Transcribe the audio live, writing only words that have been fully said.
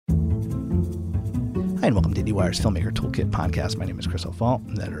Hi, and welcome to IndieWire's Filmmaker Toolkit podcast. My name is Chris O'Falt,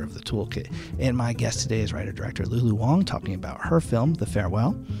 editor of the Toolkit. And my guest today is writer-director Lulu Wang, talking about her film, The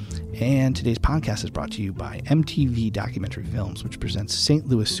Farewell. And today's podcast is brought to you by MTV Documentary Films, which presents St.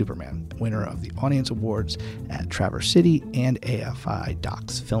 Louis Superman, winner of the Audience Awards at Traverse City and AFI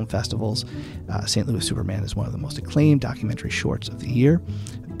Docs Film Festivals. St. Louis Superman is one of the most acclaimed documentary shorts of the year.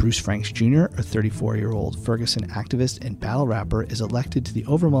 Bruce Franks Jr., a 34-year-old Ferguson activist and battle rapper, is elected to the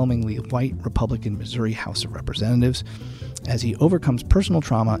overwhelmingly white Republican Missouri House of Representatives. As he overcomes personal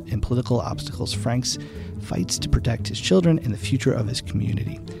trauma and political obstacles, Franks fights to protect his children and the future of his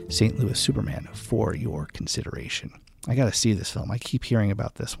community. St. Louis Superman, for your consideration. I got to see this film. I keep hearing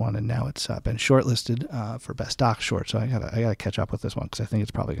about this one, and now it's been shortlisted for Best Doc Short, so I gotta catch up with this one because I think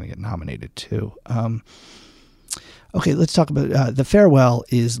it's probably going to get nominated too. Okay, let's talk about The Farewell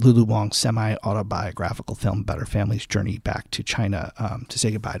is Lulu Wang's semi-autobiographical film about her family's journey back to China to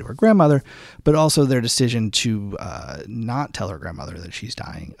say goodbye to her grandmother, but also their decision to not tell her grandmother that she's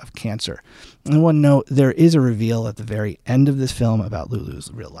dying of cancer. And one note, there is a reveal at the very end of this film about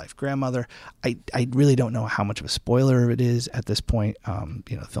Lulu's real-life grandmother. I really don't know how much of a spoiler it is at this point.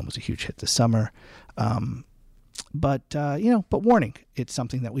 The film was a huge hit this summer. But warning, it's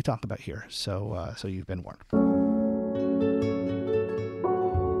something that we talk about here, so you've been warned.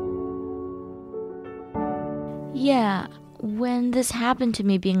 Yeah, when this happened to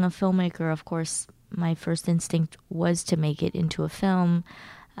me being a filmmaker, of course, my first instinct was to make it into a film.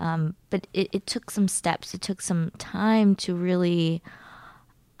 But it took some steps. It took some time to really,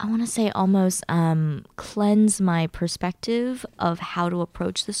 I want to say almost cleanse my perspective of how to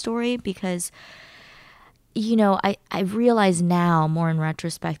approach the story because, I realize now, more in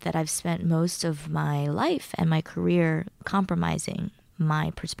retrospect, that I've spent most of my life and my career compromising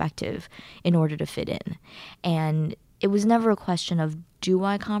my perspective in order to fit in. And it was never a question of do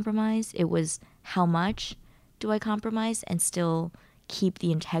I compromise? It was how much do I compromise and still keep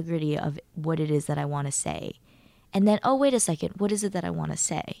the integrity of what it is that I want to say. And then, oh, wait a second, what is it that I want to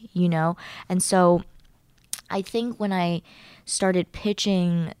say? And so I think when I started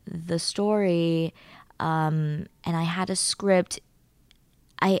pitching the story and I had a script,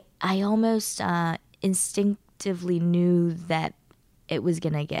 I almost instinctively knew that it was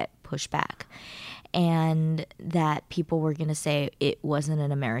going to get pushed back and that people were going to say it wasn't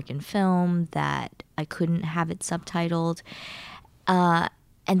an American film, that I couldn't have it subtitled.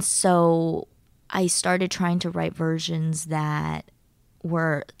 And so I started trying to write versions that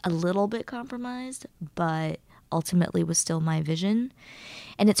were a little bit compromised, but ultimately was still my vision.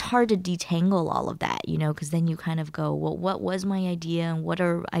 And it's hard to detangle all of that, because then you kind of go, well, what was my idea and what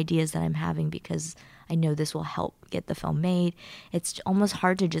are ideas that I'm having because I know this will help get the film made. It's almost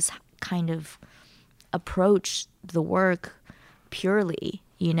hard to just kind of approach the work purely,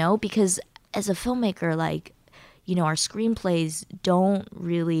 because as a filmmaker, our screenplays don't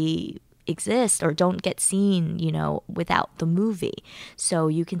really exist or don't get seen, without the movie. So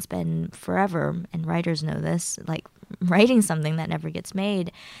you can spend forever, and writers know this, writing something that never gets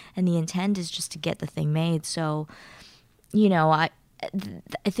made, and the intent is just to get the thing made. So,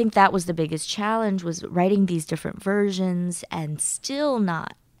 I think that was the biggest challenge, was writing these different versions and still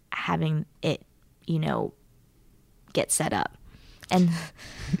not having it, get set up. And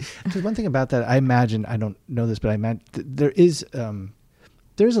so one thing about that, I imagine, I don't know this, but I imagine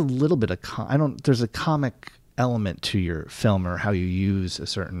there's a little bit of there's a comic element to your film, or how you use a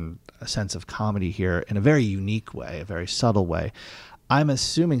sense of comedy here in a very unique way, a very subtle way. I'm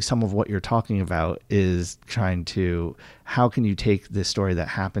assuming some of what you're talking about is trying to, how can you take this story that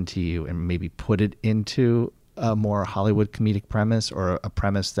happened to you and maybe put it into a more Hollywood comedic premise, or a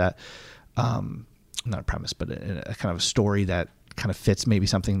premise that, not a premise, but a kind of a story that kind of fits maybe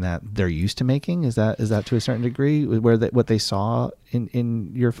something that they're used to making? Is that to a certain degree what they saw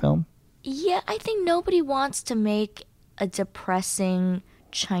in your film? Yeah, I think nobody wants to make a depressing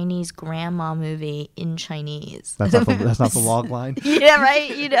Chinese grandma movie in Chinese. That's not the log line. Yeah, right.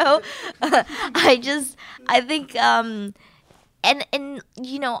 I think, and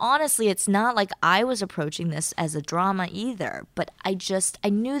honestly, it's not like I was approaching this as a drama either. But I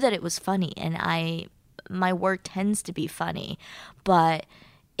knew that it was funny, and my work tends to be funny, but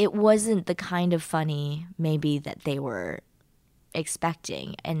it wasn't the kind of funny maybe that they were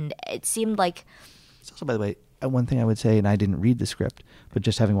expecting, and it seemed like. It's also, by the way, one thing I would say, and I didn't read the script, but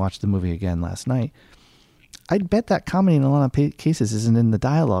just having watched the movie again last night, I'd bet that comedy in a lot of cases isn't in the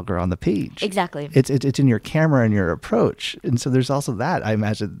dialogue or on the page. Exactly. It's in your camera and your approach. And so there's also that. I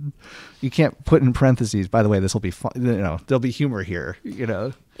imagine you can't put in parentheses, by the way, this will be fun. There'll be humor here,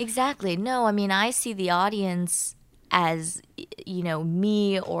 Exactly. No, I mean, I see the audience as,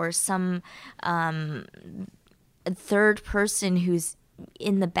 me or some third person who's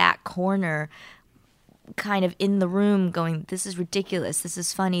in the back corner, kind of in the room going, this is ridiculous, this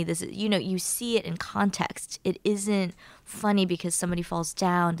is funny, this is, you see it in context. It isn't funny because somebody falls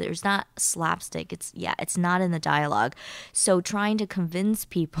down. There's not slapstick. It's not in the dialogue. So trying to convince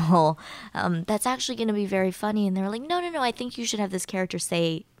people that's actually going to be very funny, and they're like, no, I think you should have this character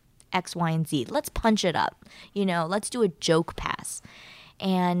say X, Y, and Z. Let's punch it up. Let's do a joke pass.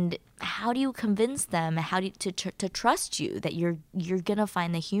 And how do you convince them to trust you that you're gonna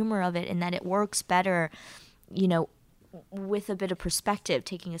find the humor of it and that it works better, with a bit of perspective,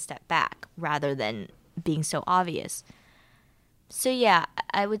 taking a step back rather than being so obvious. So yeah,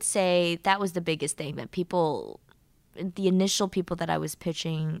 I would say that was the biggest thing, that the initial people that I was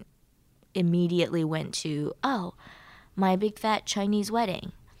pitching immediately went to, oh, My Big Fat Chinese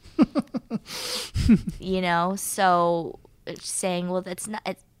Wedding. So saying, well, it's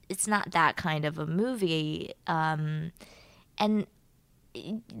not that kind of a movie. And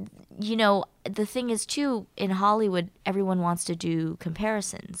the thing is too, in Hollywood, everyone wants to do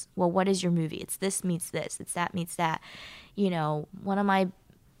comparisons. Well, what is your movie? It's this meets this, it's that meets that. One of my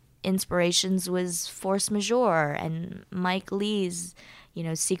inspirations was Force Majeure and Mike Lee's,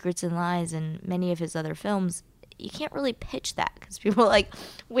 Secrets and Lies, and many of his other films. You can't really pitch that because people are like,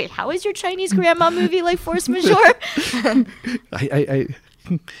 wait, how is your Chinese grandma movie like Force Majeure? I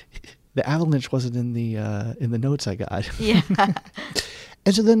the avalanche wasn't in the notes I got. Yeah.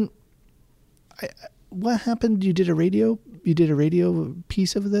 And so then, what happened? You did a radio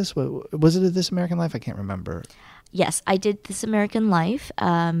piece of this. Was it This American Life? I can't remember. Yes, I did This American Life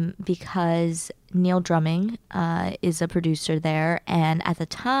because Neil Drumming is a producer there, and at the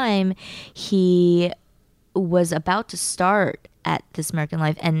time he was about to start at This American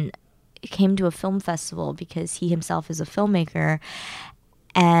Life and came to a film festival because he himself is a filmmaker,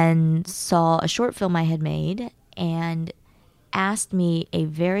 and saw a short film I had made and asked me a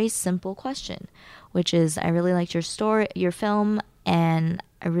very simple question, which is, I really liked your story, your film, and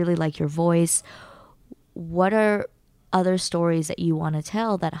I really like your voice. What are other stories that you want to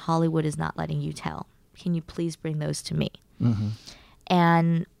tell that Hollywood is not letting you tell? Can you please bring those to me? Mm-hmm.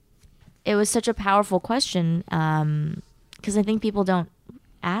 And it was such a powerful question because I think people don't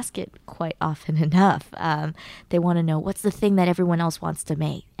ask it quite often enough. They want to know, what's the thing that everyone else wants to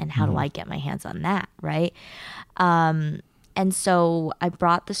make, and how do I get my hands on that, right? And so I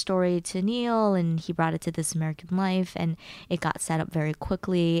brought the story to Neil, and he brought it to This American Life, and it got set up very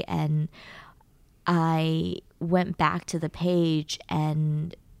quickly, and I went back to the page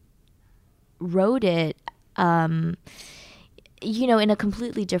and wrote it in a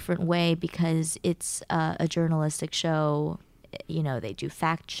completely different way, because it's a journalistic show. They do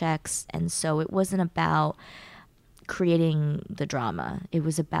fact checks. And so it wasn't about creating the drama. It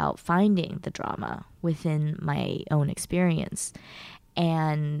was about finding the drama within my own experience.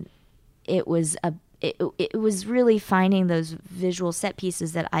 And it was it was really finding those visual set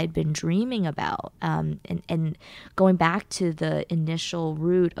pieces that I'd been dreaming about, and going back to the initial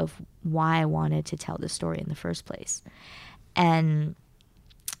root of why I wanted to tell the story in the first place. And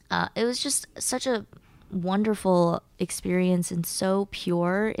it was just such a wonderful experience and so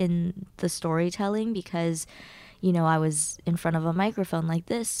pure in the storytelling, because, I was in front of a microphone like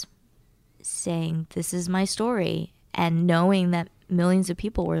this saying, this is my story, and knowing that millions of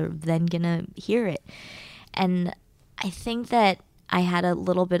people were then going to hear it. And I think that I had a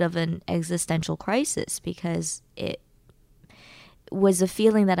little bit of an existential crisis, because it was a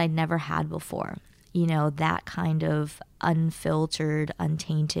feeling that I'd never had before. That kind of unfiltered,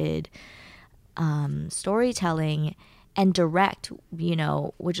 untainted storytelling, and direct,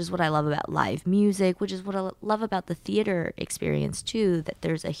 which is what I love about live music, which is what I love about the theater experience too, that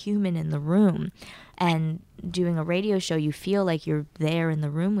there's a human in the room. And doing a radio show, you feel like you're there in the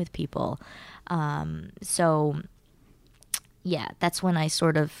room with people. So yeah, that's when I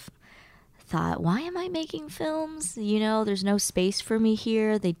sort of thought, why am I making films? There's no space for me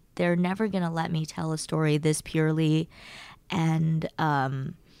here. They're never going to let me tell a story this purely. And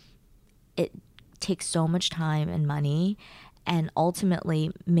it takes so much time and money, and ultimately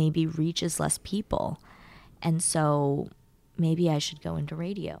maybe reaches less people. And so maybe I should go into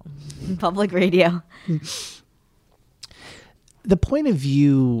radio, public radio. The point of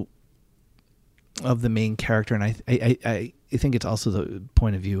view of the main character, and I think it's also the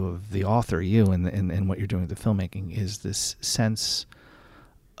point of view of the author, you, and what you're doing with the filmmaking, is this sense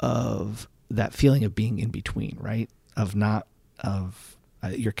of that feeling of being in between, right?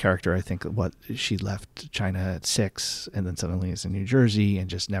 Your character, I think, she left China at 6 and then suddenly is in New Jersey and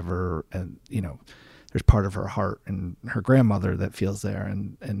just never, there's part of her heart and her grandmother that feels there,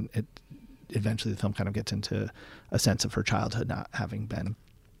 and it eventually the film kind of gets into a sense of her childhood not having been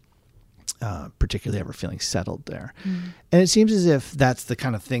particularly ever feeling settled there. And it seems as if that's the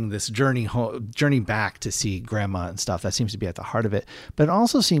kind of thing, this journey back to see grandma and stuff, that seems to be at the heart of it. But it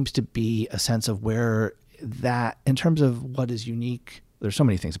also seems to be a sense of where that, in terms of what is unique, there's so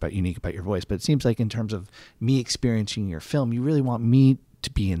many things unique about your voice, but it seems like in terms of me experiencing your film, you really want me to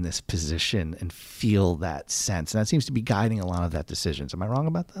be in this position and feel that sense. And that seems to be guiding a lot of that decisions. Am I wrong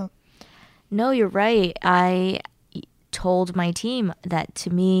about that? No, you're right. I told my team that, to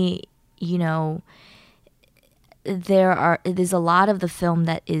me, you know, there's a lot of the film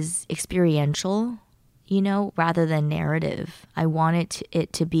that is experiential, you know, rather than narrative. I wanted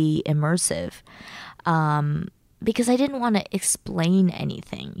it to be immersive, because I didn't want to explain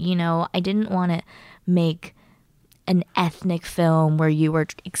anything, you know. I didn't want to make an ethnic film where you were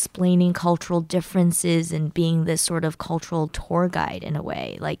explaining cultural differences and being this sort of cultural tour guide in a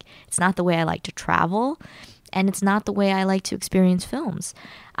way. Like, it's not the way I like to travel, and it's not the way I like to experience films.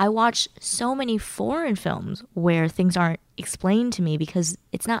 I watch so many foreign films where things aren't explained to me because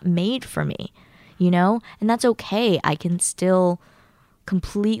it's not made for me, you know? And that's okay. I can still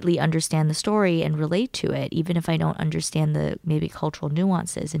completely understand the story and relate to it, even if I don't understand the maybe cultural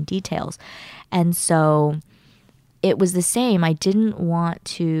nuances and details. And so it was the same. I didn't want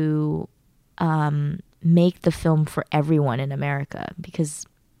to make the film for everyone in America because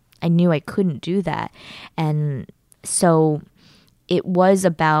I knew I couldn't do that. And so it was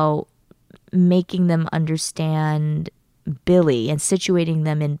about making them understand Billy and situating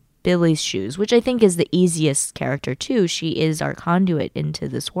them in Billy's shoes, which I think is the easiest character too. She is our conduit into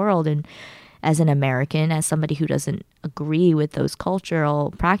this world. And as an American, as somebody who doesn't agree with those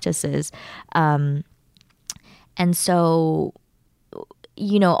cultural practices, and so,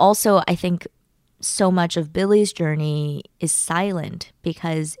 you know, also I think so much of Billy's journey is silent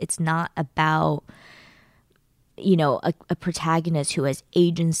because it's not about, you know, a protagonist who has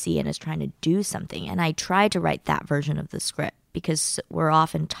agency and is trying to do something. And I tried to write that version of the script because we're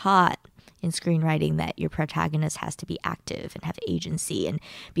often taught in screenwriting that your protagonist has to be active and have agency and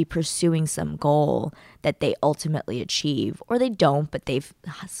be pursuing some goal that they ultimately achieve, or they don't, but they've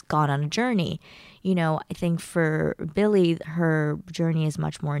gone on a journey. You know, I think for Billy, her journey is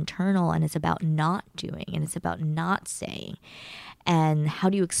much more internal, and it's about not doing, and it's about not saying. And how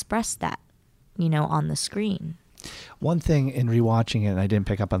do you express that, you know, on the screen? One thing in rewatching it, and I didn't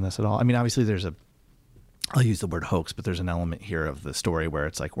pick up on this at all. I mean, obviously I'll use the word hoax, but there's an element here of the story where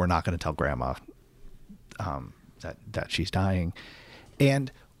it's like, we're not going to tell grandma that she's dying.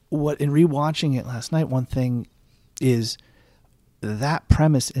 And in rewatching it last night, one thing is that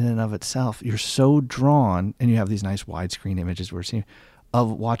premise in and of itself, you're so drawn, and you have these nice widescreen images we're seeing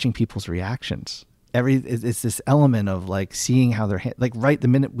of watching people's reactions. It's this element of like seeing how they're like right the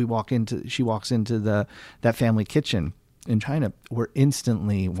minute she walks into that family kitchen in China, we're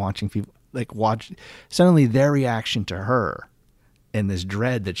instantly watching people suddenly their reaction to her and this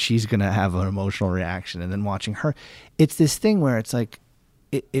dread that she's going to have an emotional reaction, and then watching her. It's this thing where it's like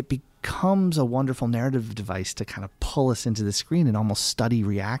it becomes a wonderful narrative device to kind of pull us into the screen and almost study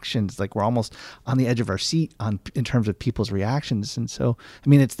reactions. Like we're almost on the edge of our seat in terms of people's reactions. And so, I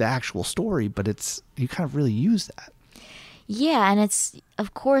mean, it's the actual story, but you kind of really use that. Yeah, and it's,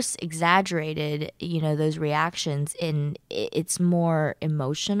 of course, exaggerated, you know, those reactions, and it's more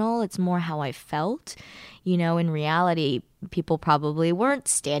emotional. It's more how I felt. You know, in reality, people probably weren't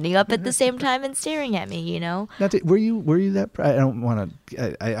standing up at the same time and staring at me, you know? Were you that, I don't want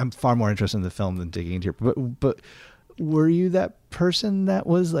to, I'm far more interested in the film than digging into here, but were you that person that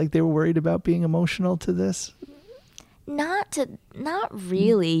was like, they were worried about being emotional to this? Not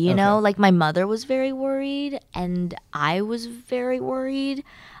really, you know, like my mother was very worried and I was very worried.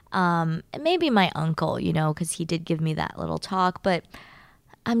 And maybe my uncle, you know, because he did give me that little talk, but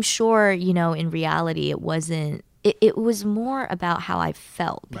I'm sure, you know, in reality, it wasn't. It was more about how I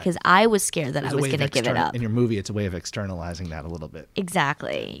felt because I was scared that I was going to give it up. In your movie, it's a way of externalizing that a little bit.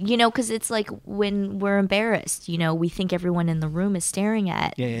 Exactly. You know, because it's like when we're embarrassed, you know, we think everyone in the room is staring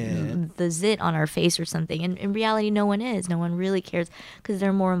at the zit on our face or something. And in reality, no one is. No one really cares because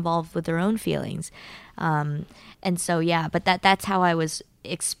they're more involved with their own feelings. And so, yeah, but that's how I was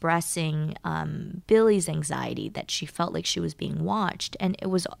expressing Billy's anxiety, that she felt like she was being watched. And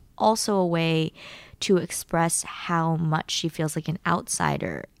it was also a way to express how much she feels like an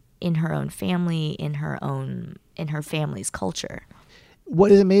outsider in her own family, in her family's culture.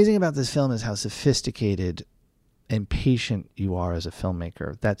 What is amazing about this film is how sophisticated and patient you are as a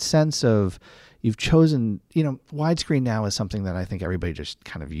filmmaker. That sense of you've chosen, widescreen now is something that I think everybody just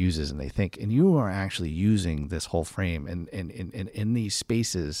kind of uses and they think, and you are actually using this whole frame and in these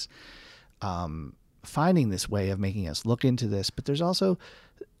spaces, finding this way of making us look into this. But there's also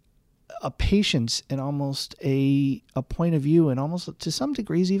a patience and almost a point of view and almost to some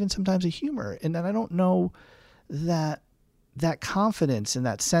degrees, even sometimes a humor. And then I don't know that confidence and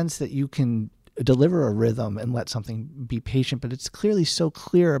that sense that you can deliver a rhythm and let something be patient, but it's clearly so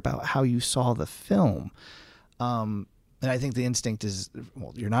clear about how you saw the film. And I think the instinct is,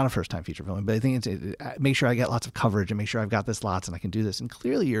 well, you're not a first-time feature film, but I think it's make sure I get lots of coverage and make sure I've got this lots and I can do this. And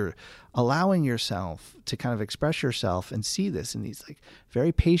clearly you're allowing yourself to kind of express yourself and see this in these like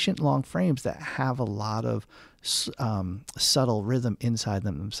very patient, long frames that have a lot of subtle rhythm inside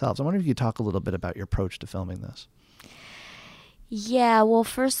them themselves. I wonder if you could talk a little bit about your approach to filming this. Yeah, well,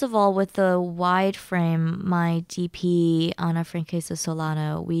 first of all, with the wide frame, my DP, Ana Franquesa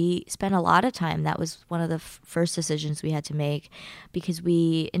Solano, we spent a lot of time. That was one of the first decisions we had to make because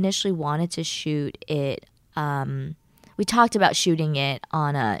we initially wanted to shoot it. We talked about shooting it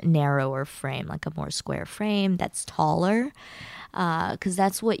on a narrower frame, like a more square frame that's taller, because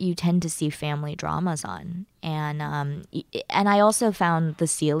that's what you tend to see family dramas on. And I also found the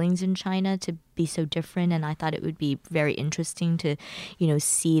ceilings in China to be so different, and I thought it would be very interesting to,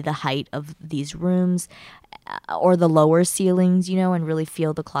 see the height of these rooms or the lower ceilings, and really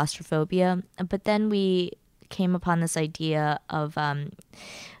feel the claustrophobia. But then we came upon this idea of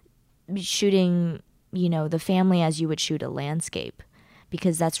shooting, the family as you would shoot a landscape,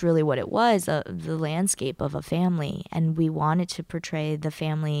 because that's really what it was, the landscape of a family. And we wanted to portray the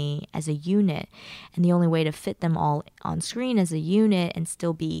family as a unit. And the only way to fit them all on screen as a unit and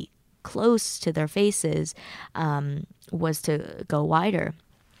still be close to their faces was to go wider.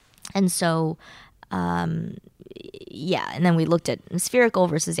 And so, and then we looked at spherical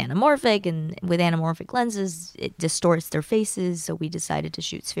versus anamorphic, and with anamorphic lenses, it distorts their faces. So we decided to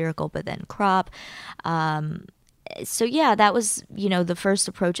shoot spherical, but then crop. So yeah, that was, the first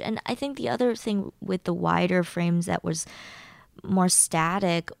approach. And I think the other thing with the wider frames that was more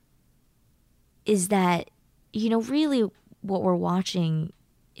static is that, really what we're watching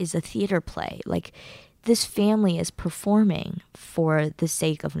is a theater play. Like, this family is performing for the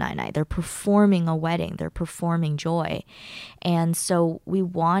sake of Nai. They're performing a wedding. They're performing joy. And so we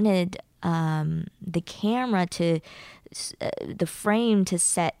wanted the camera the frame to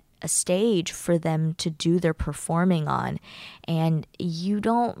set a stage for them to do their performing on. And you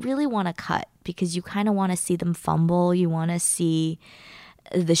don't really want to cut because you kind of want to see them fumble. You want to see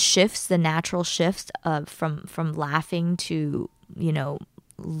the shifts, the natural shifts from laughing to,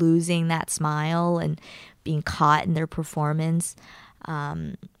 losing that smile and being caught in their performance.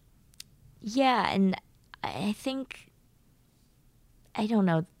 And I think, I don't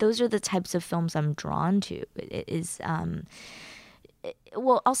know, those are the types of films I'm drawn to. It is,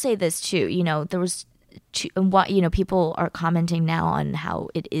 well, I'll say this too, there was, people are commenting now on how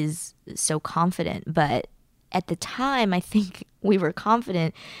it is so confident, but at the time, I think we were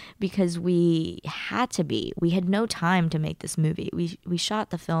confident because we had to be. We had no time to make this movie. We shot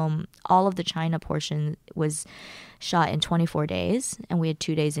the film, all of the China portion was shot in 24 days, and we had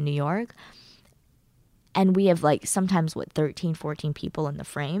 2 days in New York. And we have sometimes 13, 14 people in the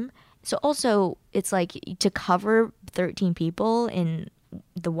frame. So also, it's to cover 13 people in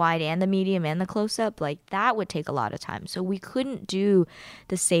the wide and the medium and the close-up, that would take a lot of time. So we couldn't do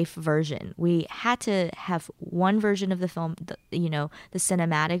the safe version. We had to have one version of the film, the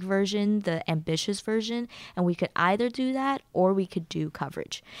cinematic version, the ambitious version, and we could either do that or we could do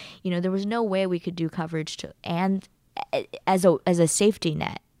coverage. There was no way we could do coverage and as a safety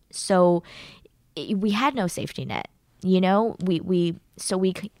net. So we had no safety net. We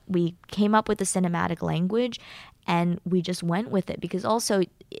came up with the cinematic language, and we just went with it because also,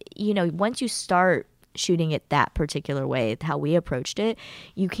 once you start shooting it that particular way, how we approached it,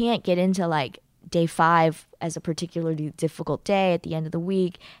 you can't get into day 5 as a particularly difficult day at the end of the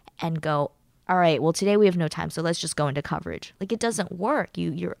week and go, all right, well, today we have no time, so let's just go into coverage. It doesn't work.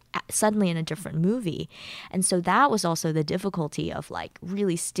 You're suddenly in a different movie. And so that was also the difficulty of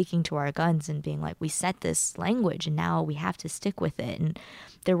really sticking to our guns and being we set this language and now we have to stick with it. And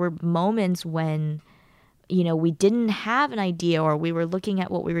there were moments when, we didn't have an idea, or we were looking at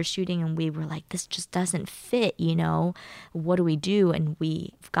what we were shooting and we were this just doesn't fit, what do we do? And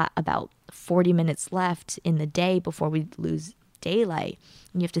we've got about 40 minutes left in the day before we lose daylight.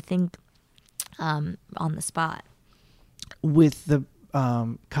 And you have to think on the spot. With the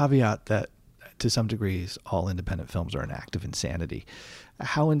caveat that to some degrees, all independent films are an act of insanity.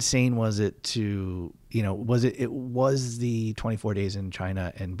 How insane was it to, was the 24 days in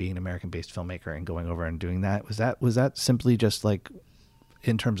China and being an American-based filmmaker and going over and doing that? Was that simply just like,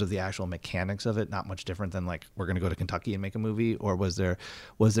 in terms of the actual mechanics of it, not much different than like, we're going to go to Kentucky and make a movie? Or was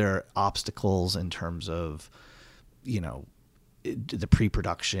there obstacles in terms of, the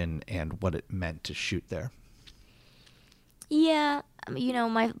pre-production and what it meant to shoot there? Yeah.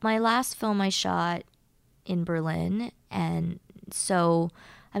 My last film I shot in Berlin, and so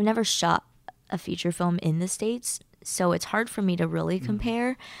I've never shot a feature film in the States, so it's hard for me to really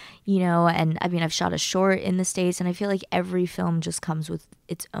compare, and I mean, I've shot a short in the States, and I feel like every film just comes with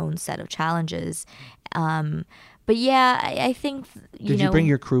its own set of challenges. But yeah, I think, Did you bring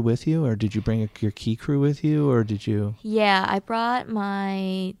your crew with you, or did you bring your key crew with you, or did you? Yeah, I brought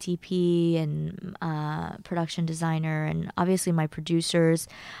my DP and production designer and obviously my producers.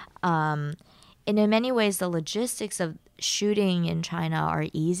 And in many ways, the logistics of shooting in China are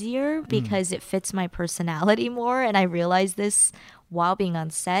easier because it fits my personality more. And I realized this while being on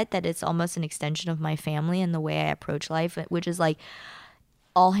set, that it's almost an extension of my family and the way I approach life, which is like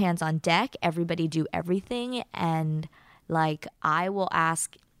all hands on deck, everybody do everything. And like, I will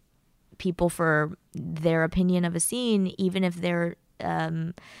ask people for their opinion of a scene, even if they're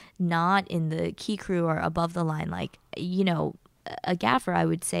not in the key crew or above the line. Like, a gaffer, I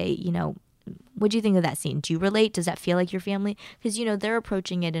would say, what do you think of that scene? Do you relate? Does that feel like your family? Because, they're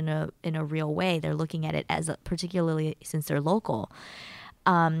approaching it in a real way. They're looking at it as particularly since they're local.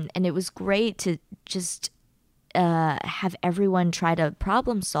 And it was great to just have everyone try to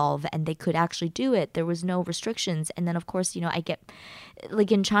problem solve, and they could actually do it. There was no restrictions. And then, of course, I get,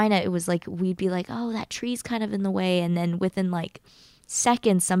 like in China, it was like, we'd be like, oh, that tree's kind of in the way. And then within like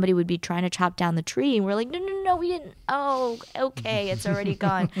seconds, somebody would be trying to chop down the tree, and we're like, no, we didn't. Oh, okay, it's already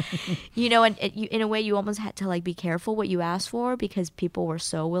gone. And in a way, you almost had to like be careful what you asked for, because people were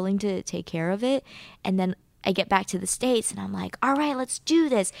so willing to take care of it. And then I get back to the States and I'm like, all right, let's do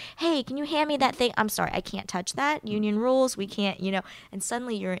this. Hey, can you hand me that thing? I'm sorry, I can't touch that. Union rules, we can't, and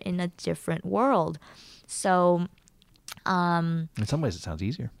suddenly you're in a different world. So, in some ways it sounds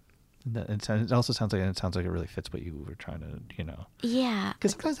easier. It also sounds like it really fits what you were trying to, Yeah.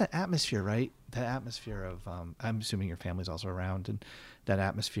 Because sometimes that atmosphere, right? That atmosphere of, I'm assuming your family's also around, and that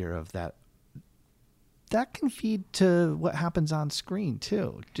atmosphere of that can feed to what happens on screen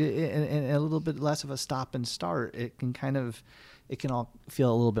too. And a little bit less of a stop and start. It can all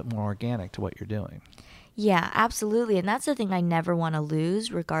feel a little bit more organic to what you're doing. Yeah, absolutely. And that's the thing I never want to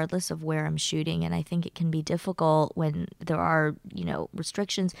lose, regardless of where I'm shooting. And I think it can be difficult when there are,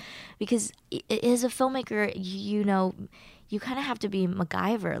 restrictions, because as a filmmaker, you kind of have to be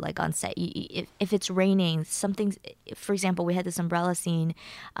MacGyver, like on set. If it's raining, for example, we had this umbrella scene,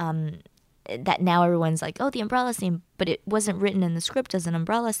 that now everyone's like, oh, the umbrella scene, but it wasn't written in the script as an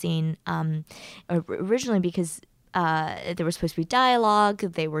umbrella scene originally, because there was supposed to be dialogue.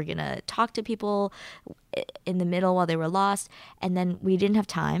 They were going to talk to people in the middle while they were lost, and then we didn't have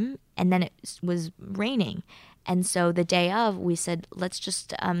time, and then it was raining. And so the day of, we said, let's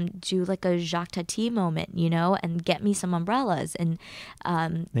just do like a Jacques Tati moment, and get me some umbrellas. And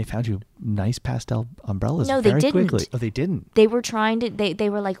they found you nice pastel umbrellas. No, very they didn't. Quickly. Oh, they didn't. They were trying to. They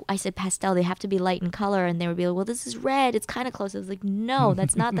were like, I said pastel. They have to be light in color, and they would be like, well, this is red. It's kind of close. I was like, no,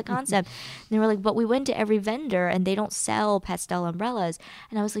 that's not the concept. And they were like, but we went to every vendor, and they don't sell pastel umbrellas.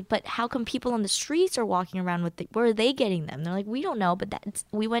 And I was like, but how come people on the streets are walking around with? Where are they getting them? They're like, we don't know. But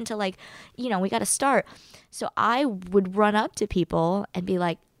we went to like, we got to start. So I would run up to people and be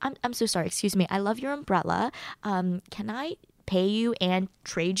like, I'm so sorry, excuse me, I love your umbrella. Can I pay you and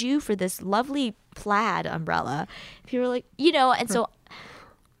trade you for this lovely plaid umbrella? People were like, and so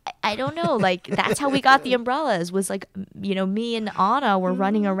I don't know, like that's how we got the umbrellas, was like, me and Anna were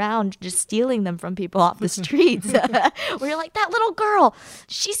running around just stealing them from people off the streets. We're like, that little girl,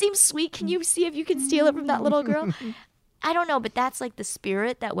 she seems sweet. Can you see if you can steal it from that little girl? I don't know, but that's like the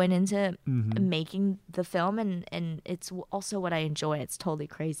spirit that went into making the film, and it's also what I enjoy. It's totally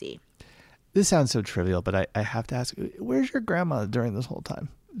crazy. This sounds so trivial, but I have to ask, where's your grandma during this whole time,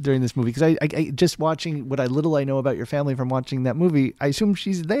 during this movie? Because I just watching what little I know about your family from watching that movie, I assume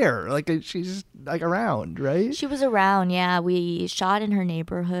she's there, like she's like around, right? She was around, yeah. We shot in her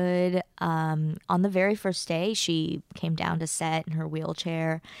neighborhood. On the very first day, she came down to set in her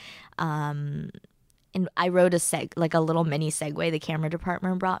wheelchair. And I rode a little mini Segway the camera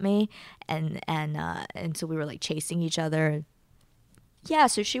department brought me, and so we were like chasing each other. Yeah,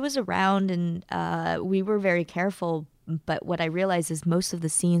 so she was around, and we were very careful. But what I realized is most of the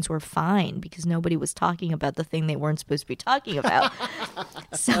scenes were fine because nobody was talking about the thing they weren't supposed to be talking about.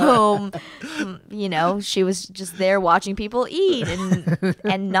 So, she was just there watching people eat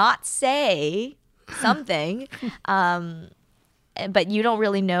and not say something. But you don't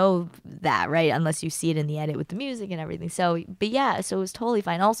really know that, right? Unless you see it in the edit with the music and everything. So, but yeah, so it was totally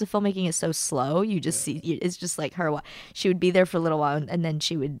fine. Also, filmmaking is so slow. You just see, it's just like her. She would be there for a little while and then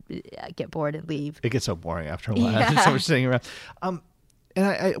she would get bored and leave. It gets so boring after a while. Yeah. There's so much sitting around. And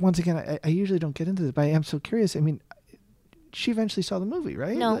I once again, I usually don't get into this, but I am so curious. I mean, she eventually saw the movie,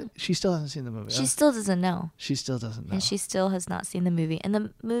 right? No. She still hasn't seen the movie. She still doesn't know. She still doesn't know. And she still has not seen the movie. And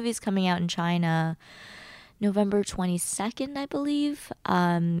the movie's coming out in China November 22nd, I believe.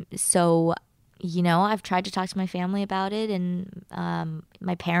 So, I've tried to talk to my family about it, and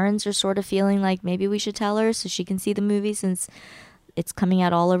my parents are sort of feeling like maybe we should tell her so she can see the movie, since it's coming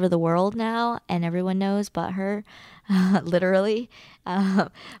out all over the world now and everyone knows but her, literally.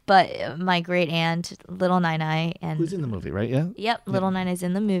 But my great aunt, Little Nai, and who's in the movie, right? Yeah. Yep, Little Nai's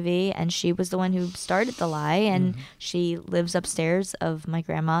in the movie, and she was the one who started the lie, and she lives upstairs of my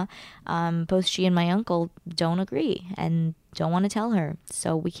grandma. Both she and my uncle don't agree and don't want to tell her,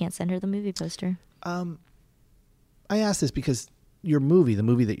 so we can't send her the movie poster. I asked this because your movie, the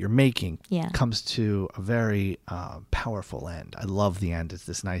movie that you're making, comes to a very powerful end. I love the end. It's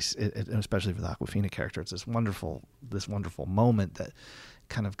this nice, especially for the Awkwafina character, it's this wonderful moment that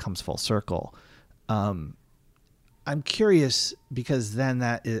kind of comes full circle. I'm curious because then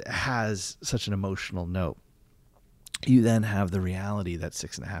that it has such an emotional note. You then have the reality that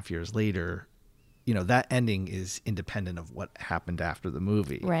 6.5 years later, that ending is independent of what happened after the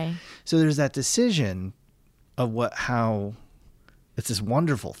movie. Right. So there's that decision of how. It's this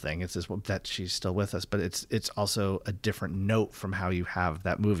wonderful thing. It's this that she's still with us, but it's also a different note from how you have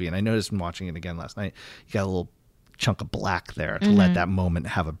that movie. And I noticed in watching it again last night, you got a little chunk of black there to let that moment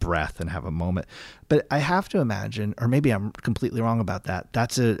have a breath and have a moment. But I have to imagine, or maybe I'm completely wrong about that.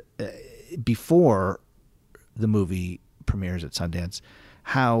 That's before the movie premieres at Sundance.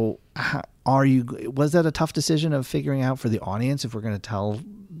 How are you? Was that a tough decision of figuring out for the audience if we're going to tell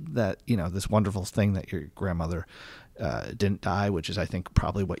that this wonderful thing that your grandmother didn't die, which is, I think,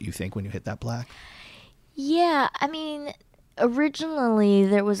 probably what you think when you hit that black? Yeah, I mean, originally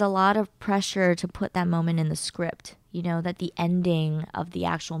there was a lot of pressure to put that moment in the script, that the ending of the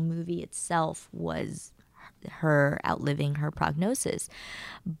actual movie itself was her outliving her prognosis.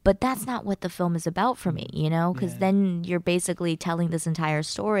 But that's not what the film is about for me, because then you're basically telling this entire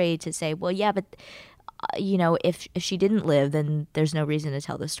story to say, well, yeah, but if she didn't live, then there's no reason to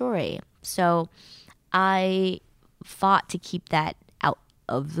tell the story. So I fought to keep that out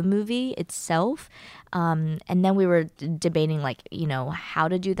of the movie itself. And then we were debating how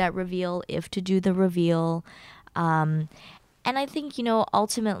to do that reveal, if to do the reveal. And I think,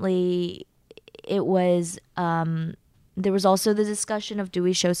 ultimately it was, there was also the discussion of, do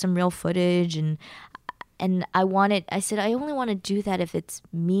we show some real footage? And I said, I only want to do that if it's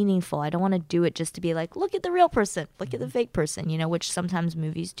meaningful. I don't want to do it just to be like, look at the real person, look at the fake person, which sometimes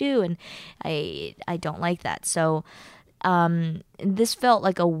movies do. And I don't like that. So this felt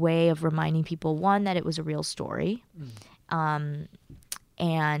like a way of reminding people, one, that it was a real story. And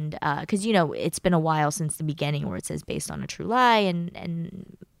because, it's been a while since the beginning where it says based on a true lie.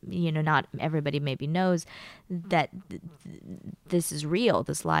 And not everybody maybe knows that this is real.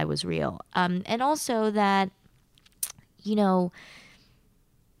 This lie was real. And also that, the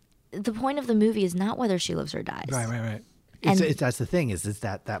point of the movie is not whether she lives or dies. Right. That's the thing is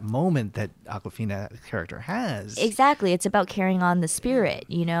that moment that Awkwafina character has. Exactly. It's about carrying on the spirit,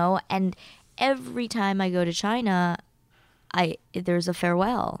 and every time I go to China, there's a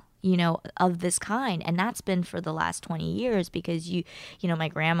farewell, of this kind. And that's been for the last 20 years because my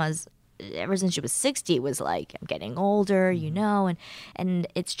grandma's, ever since she was 60, was like, I'm getting older, and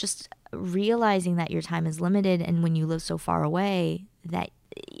it's just realizing that your time is limited. And when you live so far away,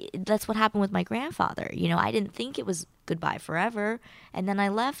 that's what happened with my grandfather. I didn't think it was goodbye forever. And then I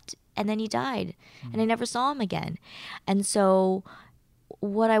left and then he died and I never saw him again. And so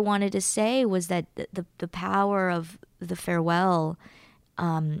what I wanted to say was that the power of the farewell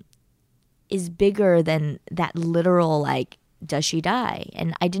is bigger than that literal, does she die?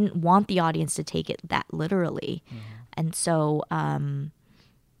 And I didn't want the audience to take it that literally. And so, and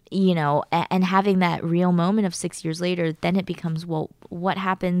having that real moment of 6 years later, then it becomes, well, what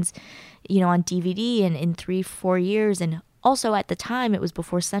happens, on DVD and in 3-4 years? And also at the time, it was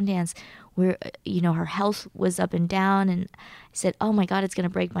before Sundance, where, her health was up and down. And I said, oh my God, it's going to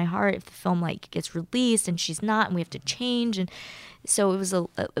break my heart if the film gets released and she's not, and we have to change. And so it was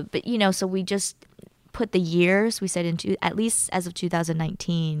but so we just put the years, we said into, at least as of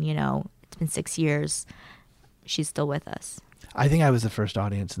 2019, it's been 6 years, she's still with us. I think I was the first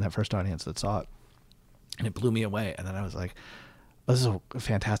audience in that first audience that saw it, and it blew me away. And then I was like, oh, this is a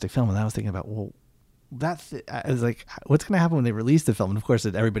fantastic film. And I was thinking about, well, I was like, what's going to happen when they release the film? And of course,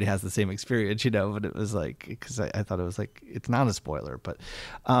 everybody has the same experience, you know, but it was like, because I thought it was like, it's not a spoiler, but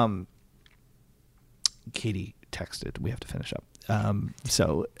Katie texted, we have to finish up.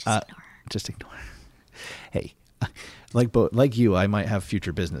 Just ignore. Hey, like you, I might have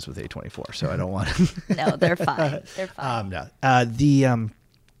future business with A24, so I don't want to. No, they're fine. They're fine.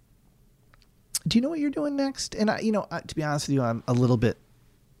 Do you know what you're doing next? And to be honest with you, I'm a little bit,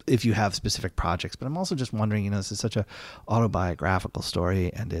 if you have specific projects, but I'm also just wondering, this is such a autobiographical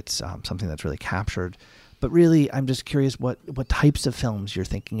story, and it's something that's really captured. But really, I'm just curious what types of films you're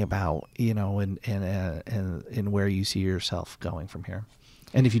thinking about, and where you see yourself going from here.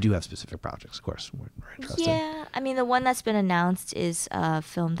 And if you do have specific projects, of course, we're interested. Yeah, I mean, the one that's been announced is a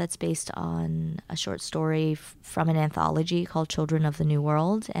film that's based on a short story from an anthology called Children of the New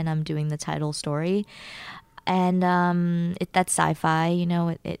World, and I'm doing the title story. And that's sci-fi,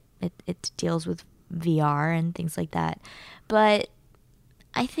 it deals with VR and things like that. But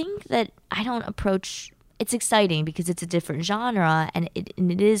I think that I don't approach... It's exciting because it's a different genre, and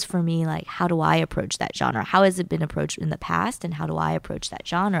it is for me, like, how do I approach that genre? How has it been approached in the past, and how do I approach that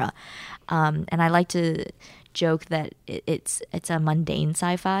genre? And I like to joke that it's a mundane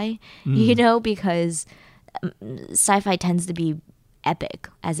sci-fi, because sci-fi tends to be epic,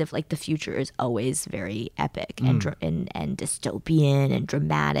 as if like the future is always very epic and dystopian and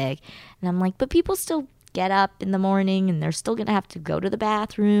dramatic. And I'm like, but people still get up in the morning, and they're still gonna have to go to the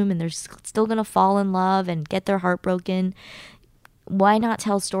bathroom, and they're still gonna fall in love and get their heart broken. Why not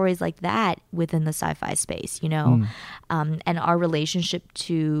tell stories like that within the sci-fi space, and our relationship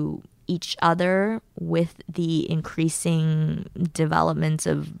to each other with the increasing developments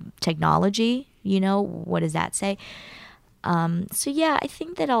of technology, what does that say? So yeah, I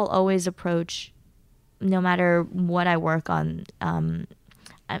think that I'll always approach, no matter what I work on,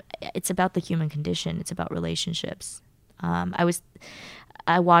 it's about the human condition. It's about relationships.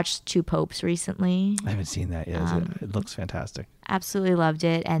 I watched Two Popes recently. I haven't seen that yet. It looks fantastic. Absolutely loved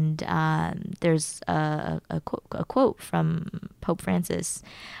it. And there's a quote from Pope Francis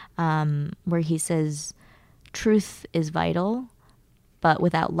where he says, "Truth is vital, but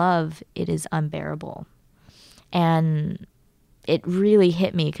without love, it is unbearable." And it really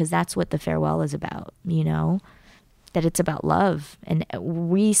hit me, because that's what The Farewell is about, that it's about love. And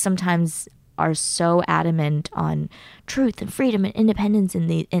we sometimes are so adamant on truth and freedom and independence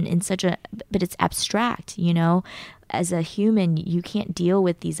but it's abstract, As a human, you can't deal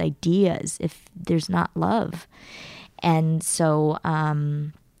with these ideas if there's not love. And so,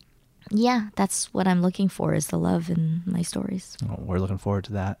 that's what I'm looking for, is the love in my stories. Well, we're looking forward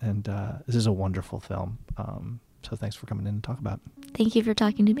to that. And this is a wonderful film. So thanks for coming in and talk about it. Thank you for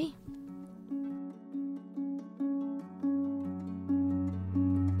talking to me.